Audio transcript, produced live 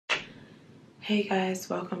Hey guys,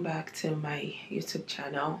 welcome back to my YouTube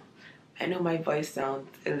channel. I know my voice sounds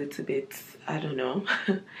a little bit, I don't know,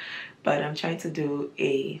 but I'm trying to do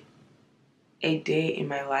a day in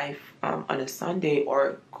my life on a Sunday,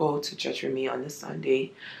 or go to church with me on a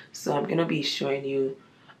Sunday. So I'm gonna be showing you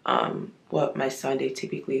what my Sunday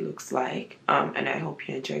typically looks like, and I hope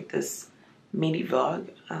you enjoyed this mini vlog.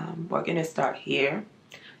 We're gonna start here.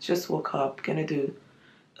 Just woke up, gonna do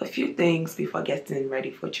a few things before getting ready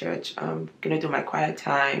for church. I'm gonna do my quiet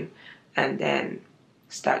time and then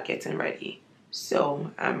start getting ready. So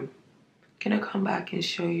I'm gonna come back and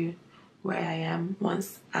show you where I am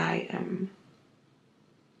once I am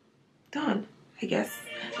done, I guess.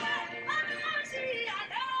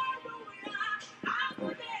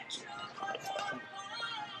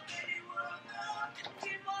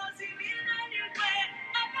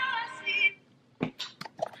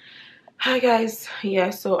 Hi guys,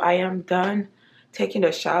 yeah, so I am done taking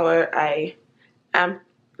a shower. I am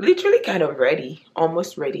literally kind of ready,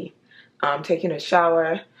 almost ready. Taking a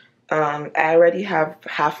shower. I already have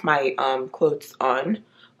half my clothes on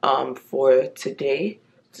for today.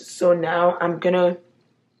 So now I'm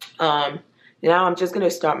just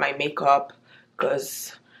gonna start my makeup,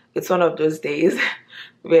 because it's one of those days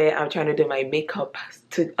where I'm trying to do my makeup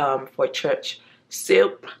to for church.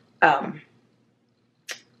 So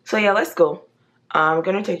so yeah, let's go. I'm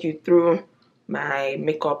gonna take you through my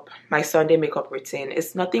makeup, my Sunday makeup routine.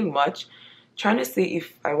 It's nothing much. Trying to see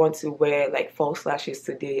if I want to wear like false lashes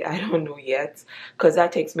today. I don't know yet, because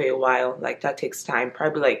that takes me a while. Like, that takes time,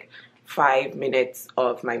 probably like 5 minutes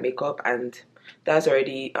of my makeup, and that's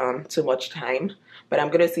already too much time. But I'm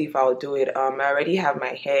gonna see if I'll do it. I already have my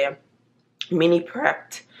hair mini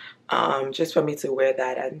prepped, just for me to wear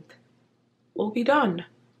that, and we'll be done.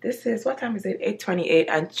 This is, what time is it? 8:28,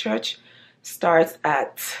 and church starts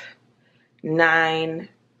at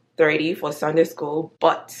 9:30 for Sunday school.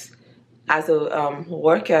 But as a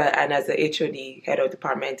worker and as a HOD, head of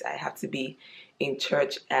department, I have to be in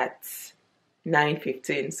church at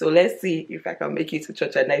 9:15. So let's see if I can make it to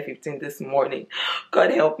church at 9:15 this morning. God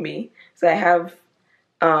help me. So I have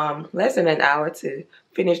less than an hour to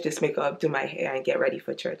finish this makeup, do my hair, and get ready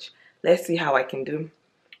for church. Let's see how I can do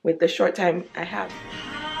with the short time I have.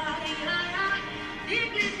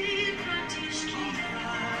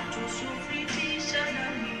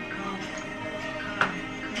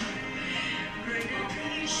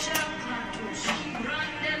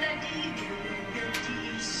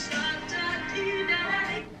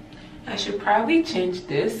 I should probably change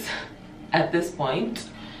this at this point.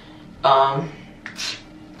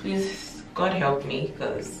 Please, God help me,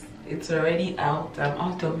 because it's already out. I'm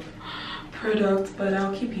out of product, but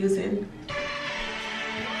I'll keep using.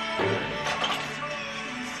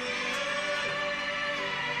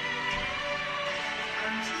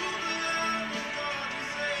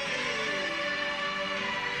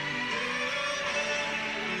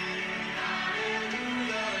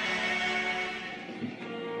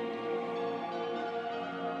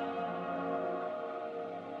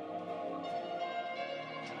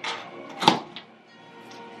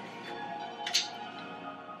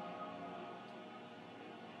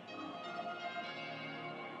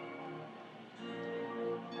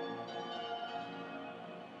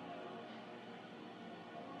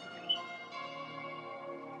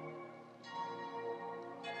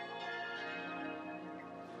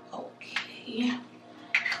 Okay,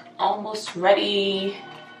 almost ready.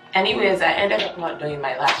 Anyways, I ended up not doing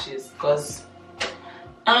my lashes because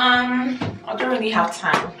I don't really have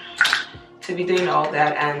time to be doing all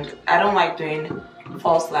that, and I don't like doing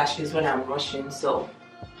false lashes when I'm rushing. So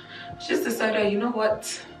just decided, you know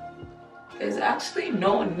what, there's actually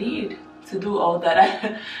no need to do all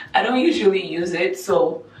that. I don't usually use it,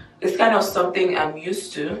 so it's kind of something I'm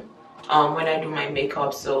used to when I do my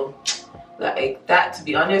makeup. So like that, to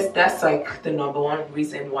be honest, that's like the #1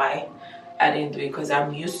 reason why I didn't do it, because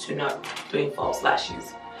I'm used to not doing false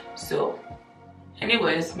lashes. So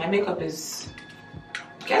anyways, my makeup is,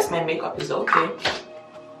 I guess my makeup is okay.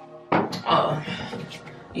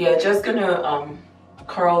 Yeah, just gonna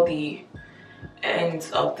curl the ends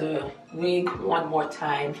of the wig one more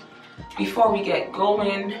time before we get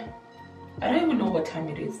going. I don't even know what time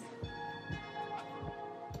it is.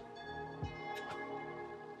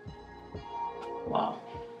 Wow.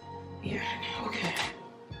 Yeah, okay.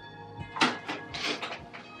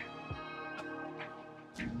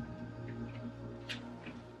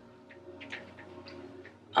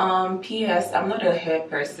 PS, I'm not a hair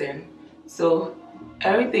person, so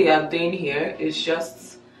everything I'm doing here is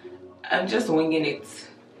just, I'm just winging it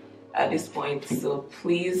at this point. So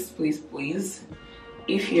please, please, please,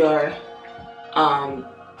 if you're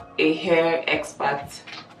a hair expert,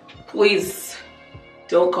 please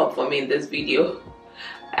don't come for me in this video.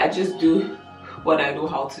 I just do what I know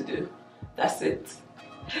how to do. That's it.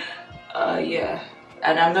 Yeah,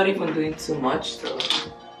 and I'm not even doing too much, so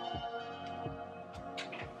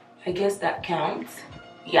I guess that counts.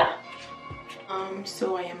 Yeah.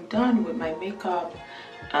 So I am done with my makeup,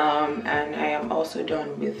 and I am also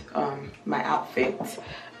done with my outfit.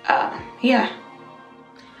 Yeah,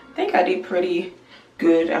 I think I did pretty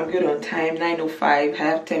good. I'm good on time. 9:05. I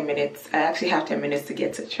have 10 minutes. I actually have 10 minutes to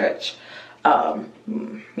get to church.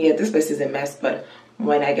 Yeah, this place is a mess, but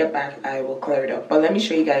when I get back I will clear it up. But let me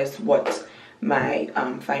show you guys what my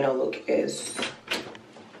final look is.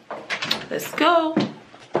 Let's go.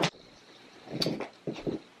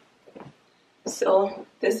 So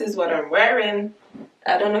this is what I'm wearing.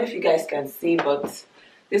 I don't know if you guys can see, but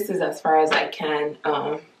this is as far as I can.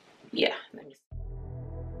 Yeah, let me see.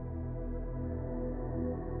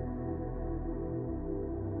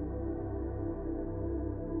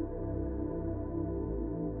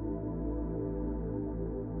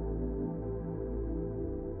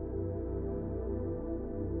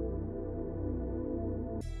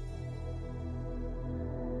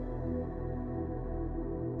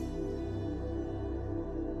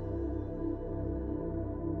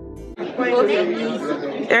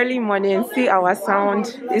 Early morning, see our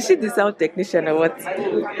sound. Is she the sound technician or what?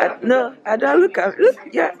 No, I don't. Look,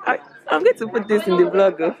 yeah, I'm going to put this in the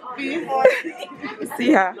vlog.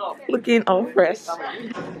 See her looking all fresh.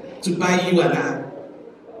 To buy you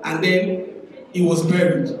and then he was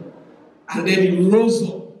buried, and then he rose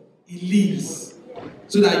up, he lives,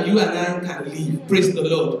 so that you and I can live. Praise the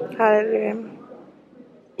Lord. Hallelujah.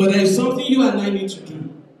 But there is something you and I need to do.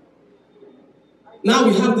 Now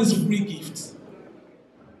we have this free gift.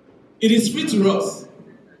 It is free to us,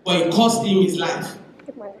 but it cost him his life.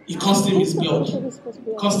 It cost him his blood.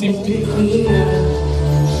 It cost him pain.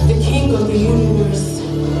 The King of the universe,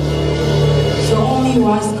 the only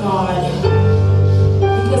wise God,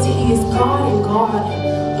 because He is God and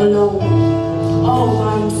God alone, all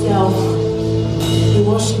by Himself. We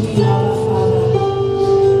worship You, Abba Father.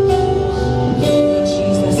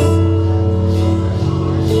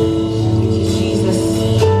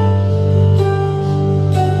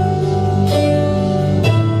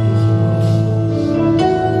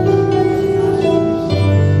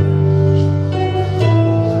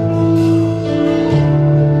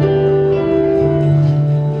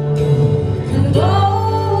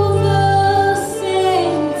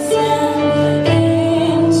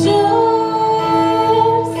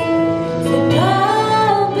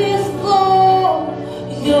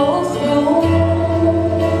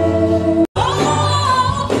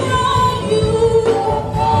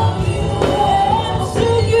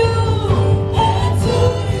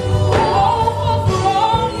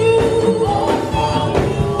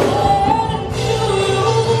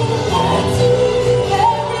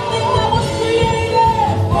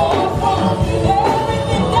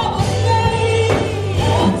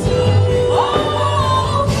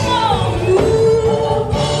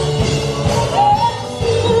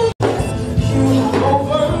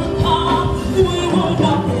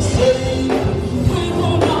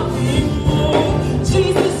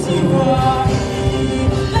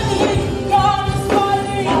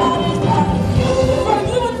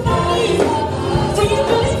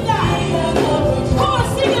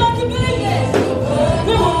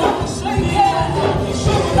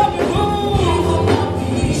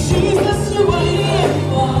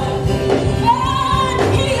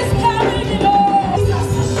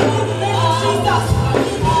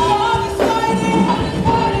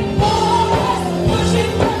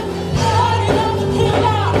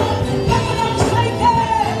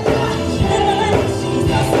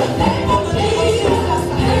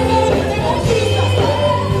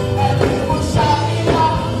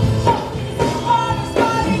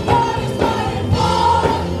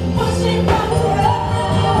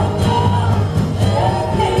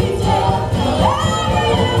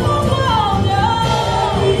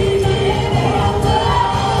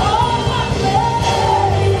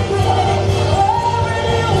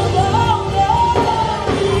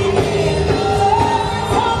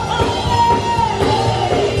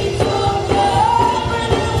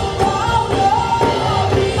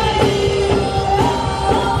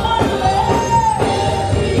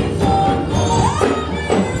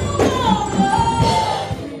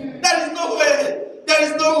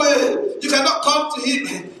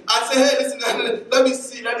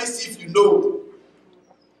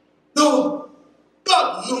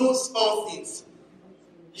 knows all things.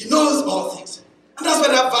 He knows all things. And that's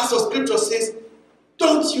why that verse of scripture says,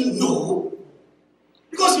 don't you know?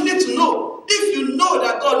 Because you need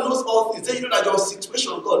He said, you know that your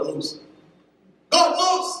situation, God knows. God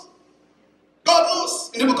knows. God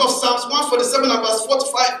knows. In the book of Psalms 147 and verse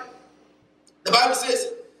 45, the Bible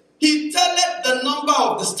says, He telleth the number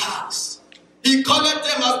of the stars. He calleth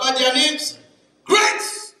them as by their names. Great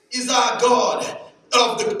is our God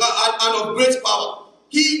and of great power.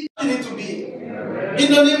 He needs to be.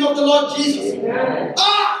 In the name of the Lord Jesus.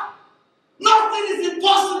 Nothing is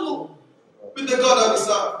impossible with the God that we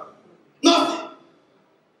serve. Nothing.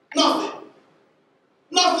 Nothing.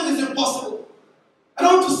 Nothing is impossible. I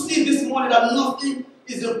want to see this morning that nothing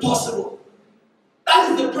is impossible.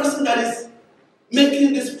 That is the person that is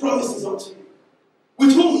making these promises unto you.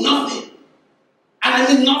 With whom nothing, and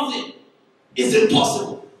I mean nothing, is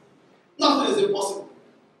impossible. Nothing is impossible.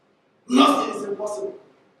 Nothing is impossible.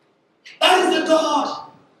 That is the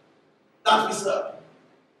God that we serve.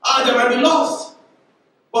 There might be laws,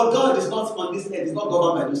 but God is not on this earth. He's not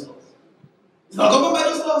governed by those laws. He's not governed by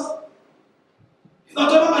those laws. He's not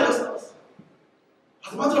governed by those laws.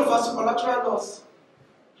 As a matter of fact, supernatural laws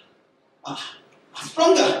are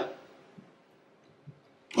stronger,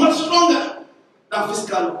 much stronger than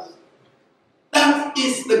physical laws. That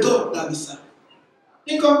is the God that we serve.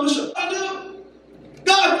 In conclusion, God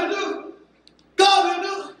will do. God will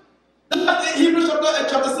do. That's in Hebrews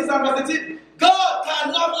chapter 6 and verse 18. God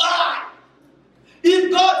cannot lie.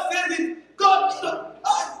 If God says it, God.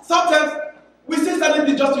 Sometimes we say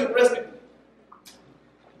something just to impress people.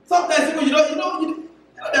 Sometimes people,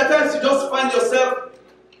 there are times you just find yourself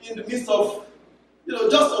in the midst of,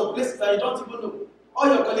 just some places that you don't even know. All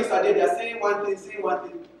your colleagues are there, they are saying one thing.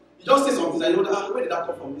 You just say something and you know, where did that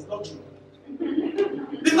come from? It's not true.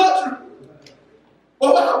 It's not true.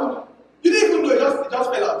 But what happened? You didn't even know, it just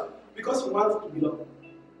fell out. Because you want to belong.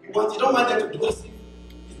 You don't want them to do as if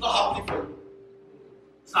it's not happening for you.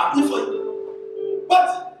 It's happening for you. But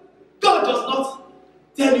God does not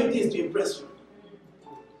tell you things to impress you.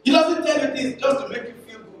 He doesn't tell you things just to make you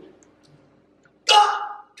feel good. God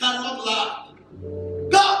cannot lie.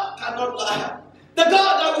 God cannot lie. The God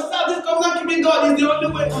that we serve, this covenant keeping God, is the only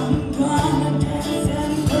way. I'm gonna dance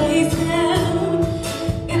and praise Him.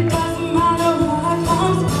 It doesn't matter what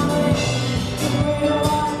comes my way. The greater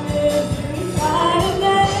one lives inside of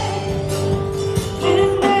me.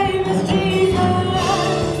 His name is Jesus.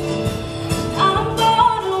 I'm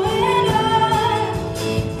gonna win it.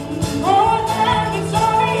 More than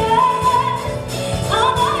victorious.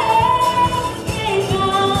 I'm the head of the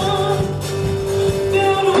kingdom.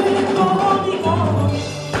 Filled with Holy Ghost.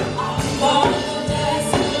 I'm gonna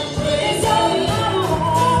dance and praise Him.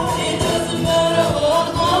 It doesn't matter what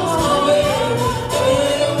comes my way. The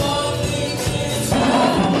greater one lives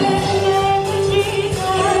inside. His name is Jesus.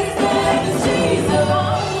 His name is Jesus.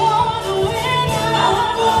 I'm gonna win it.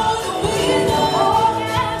 I'm gonna win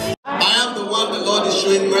it. I am the one the Lord is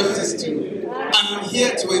showing mercies to. I am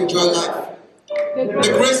here to enjoy life.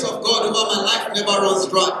 The grace of God over my life never runs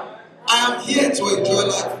dry. I am here to enjoy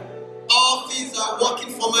life. All things are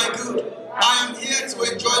working for my good. I am here to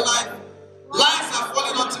enjoy life. Lines are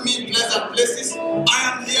falling onto me in pleasant places. I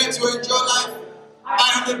am here to enjoy life.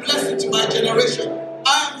 I am a blessing to my generation.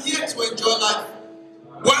 I am here to enjoy life.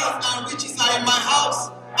 Wealth and riches are in my house.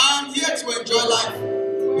 I am here to enjoy life.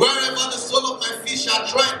 Wherever the sole of my feet shall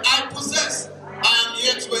tread, I possess. I am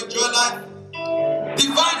here to enjoy life.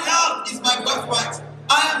 Divine health is my birthright.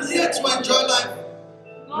 I am here to enjoy life.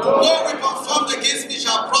 No weapon formed against me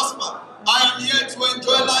shall prosper. I am here to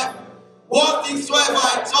enjoy life. What things soever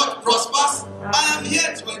I touch prospers. I am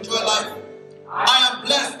here to enjoy life. I am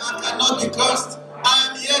blessed and cannot be cursed. I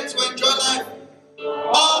am here to enjoy life.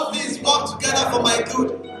 All things work together for my good.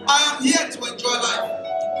 I am here to enjoy life.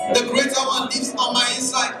 The greater one lives on my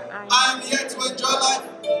inside. I am here to enjoy life.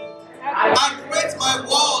 I create my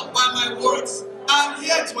world by my words. I am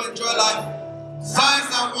here to enjoy life. Signs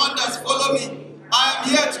and wonders follow me. I am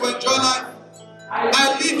here to enjoy life.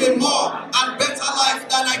 I live a more and better life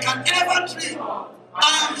than I can ever dream.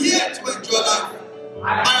 I am here to enjoy life.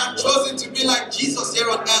 I am chosen to be like Jesus here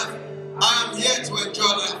on earth. I am here to enjoy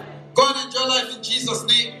life. Go and enjoy life in Jesus'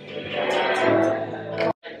 name.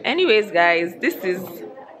 Anyways, guys, this is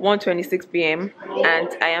 1:26 p.m. and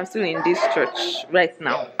I am still in this church right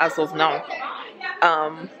now, as of now.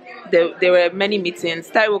 There were many meetings.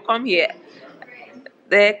 Tai will come here.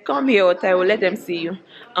 They come here, or Tai will let them see you.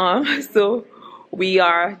 So we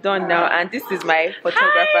are done now, and this is my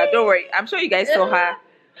photographer. Hi. Don't worry, I'm sure you guys saw her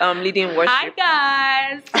leading worship. Hi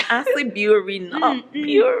guys. I see Beauty, no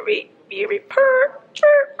Beauty.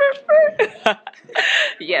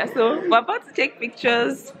 Yeah, so we're about to take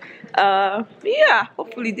pictures. Yeah,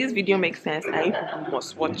 hopefully this video makes sense and you people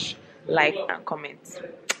must watch, like and comment.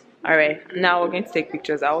 All right, now we're going to take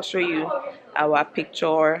pictures. I'll show you our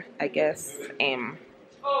picture, I guess,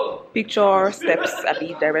 picture steps,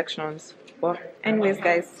 directions. Well, anyways,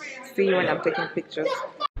 guys, see you when I'm taking pictures.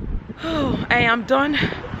 Oh, I am done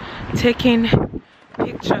taking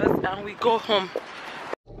pictures and we go home.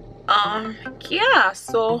 Yeah,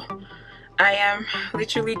 so I am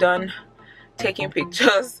literally done taking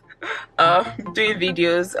pictures, doing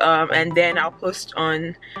videos, and then I'll post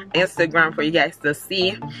on Instagram for you guys to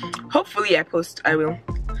see. Hopefully I will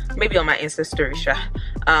maybe on my Insta story, sure.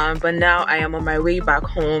 But now I am on my way back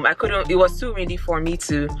home. It was too windy for me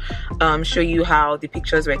to show you how the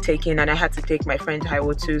pictures were taken, and I had to take my friend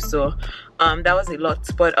Taiwo too, so that was a lot.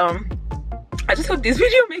 But I just hope this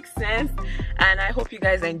video makes sense and I hope you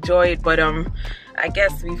guys enjoyed. But I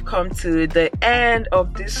guess we've come to the end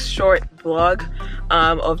of this short vlog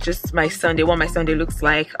of just my Sunday, what my Sunday looks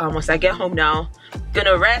like. Once I get home now,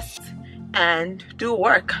 gonna rest and do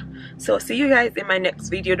work. So see you guys in my next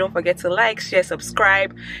video. Don't forget to like, share,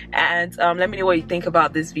 subscribe, and let me know what you think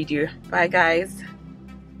about this video. Bye guys.